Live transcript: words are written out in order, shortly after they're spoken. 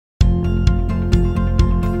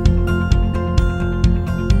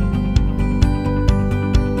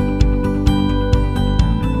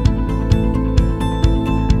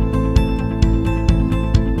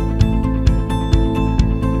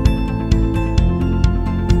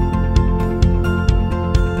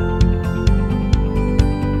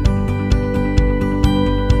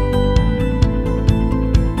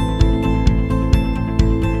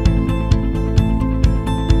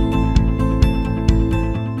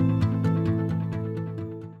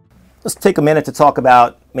Let's take a minute to talk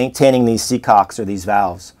about maintaining these seacocks or these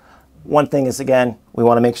valves. One thing is, again, we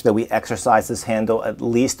want to make sure that we exercise this handle at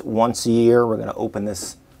least once a year. We're going to open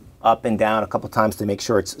this up and down a couple times to make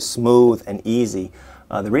sure it's smooth and easy.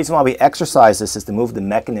 The reason why we exercise this is to move the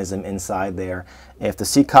mechanism inside there. If the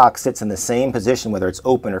seacock sits in the same position, whether it's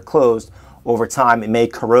open or closed, over time it may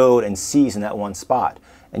corrode and seize in that one spot,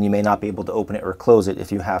 and you may not be able to open it or close it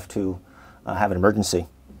if you have to have an emergency.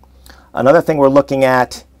 Another thing we're looking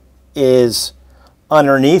at is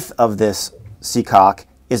underneath of this seacock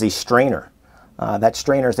is a strainer. That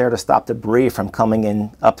strainer is there to stop debris from coming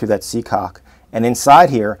in up through that seacock. And inside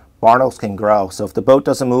here, barnacles can grow. So if the boat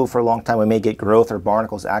doesn't move for a long time, we may get growth or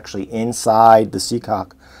barnacles actually inside the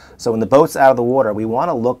seacock. So when the boat's out of the water, we want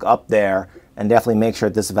to look up there and definitely make sure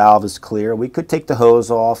that this valve is clear. We could take the hose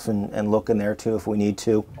off and look in there too if we need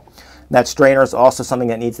to. That strainer is also something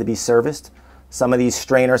that needs to be serviced. Some of these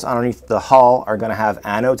strainers underneath the hull are going to have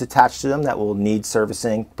anodes attached to them that will need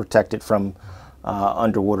servicing, protected from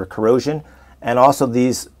underwater corrosion. And also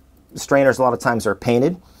these strainers a lot of times are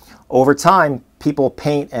painted. Over time, people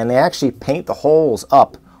paint, and they actually paint the holes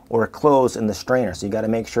up or close in the strainer. So you got to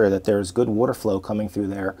make sure that there's good water flow coming through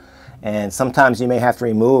there. And sometimes you may have to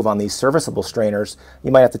remove on these serviceable strainers.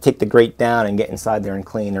 You might have to take the grate down and get inside there and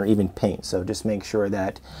clean or even paint. So just make sure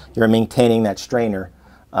that you're maintaining that strainer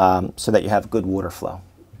so that you have good water flow.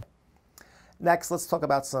 Next, let's talk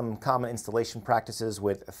about some common installation practices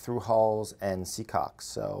with through hulls and seacocks.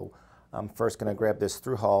 So I'm first going to grab this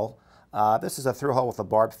through hull. This is a through hull with a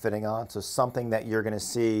barb fitting on, so something that you're going to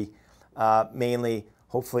see mainly,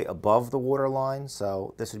 hopefully, above the water line.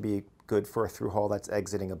 So this would be good for a through hull that's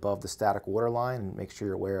exiting above the static water line, and make sure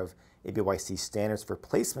you're aware of ABYC standards for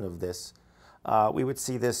placement of this. We would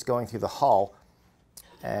see this going through the hull,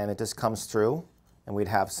 and it just comes through, and we'd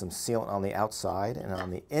have some sealant on the outside, and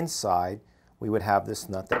on the inside we would have this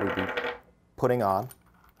nut that we'd be putting on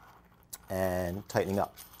and tightening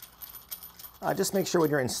up. Just make sure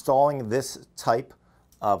when you're installing this type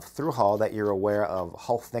of through hull that you're aware of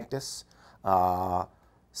hull thickness.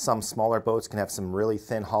 Some smaller boats can have some really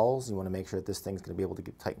thin hulls. You want to make sure that this thing's going to be able to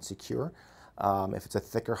get tight and secure. If it's a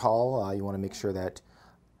thicker hull, you want to make sure that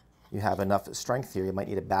you have enough strength here. You might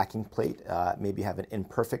need a backing plate. Maybe you have an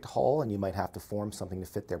imperfect hull and you might have to form something to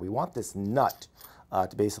fit there. We want this nut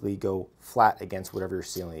to basically go flat against whatever you're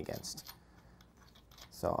sealing against.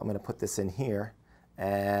 So I'm going to put this in here,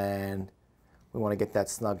 and we want to get that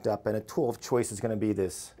snugged up. And a tool of choice is going to be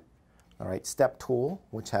this, step tool,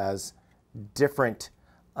 which has different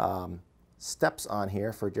steps on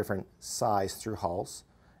here for different size through hulls.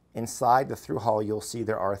 Inside the through hull, you'll see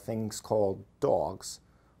there are things called dogs,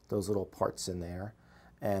 those little parts in there.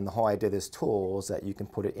 And the whole idea of this tool is that you can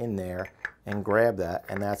put it in there and grab that,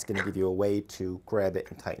 and that's going to give you a way to grab it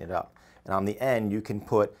and tighten it up. And on the end, you can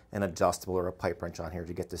put an adjustable or a pipe wrench on here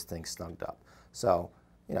to get this thing snugged up. So,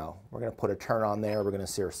 we're going to put a turn on there. We're going to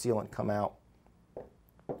see our sealant come out.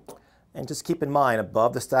 And just keep in mind,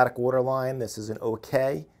 above the static water line, this is an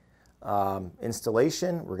okay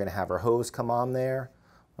installation. We're going to have our hose come on there.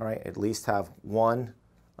 At least have one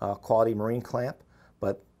quality marine clamp,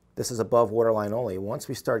 but this is above waterline only. Once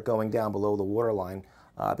we start going down below the waterline,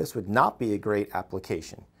 this would not be a great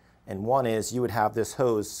application. And one is you would have this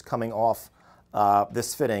hose coming off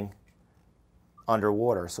this fitting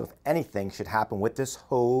underwater. So if anything should happen with this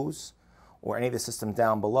hose or any of the system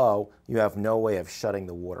down below, you have no way of shutting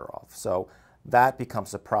the water off. So that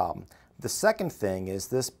becomes a problem. The second thing is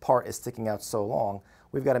this part is sticking out so long,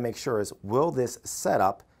 we've got to make sure is, will this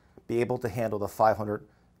setup be able to handle the 500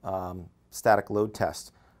 static load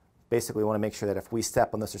test? Basically, we want to make sure that if we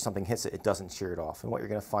step on this or something hits it, it doesn't shear it off. And what you're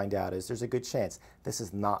going to find out is there's a good chance this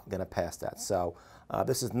is not going to pass that. So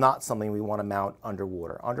this is not something we want to mount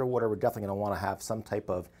underwater. Underwater, we're definitely going to want to have some type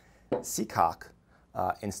of seacock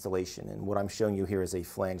installation. And what I'm showing you here is a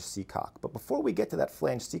flanged seacock. But before we get to that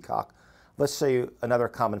flanged seacock, let's show you another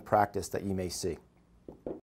common practice that you may see.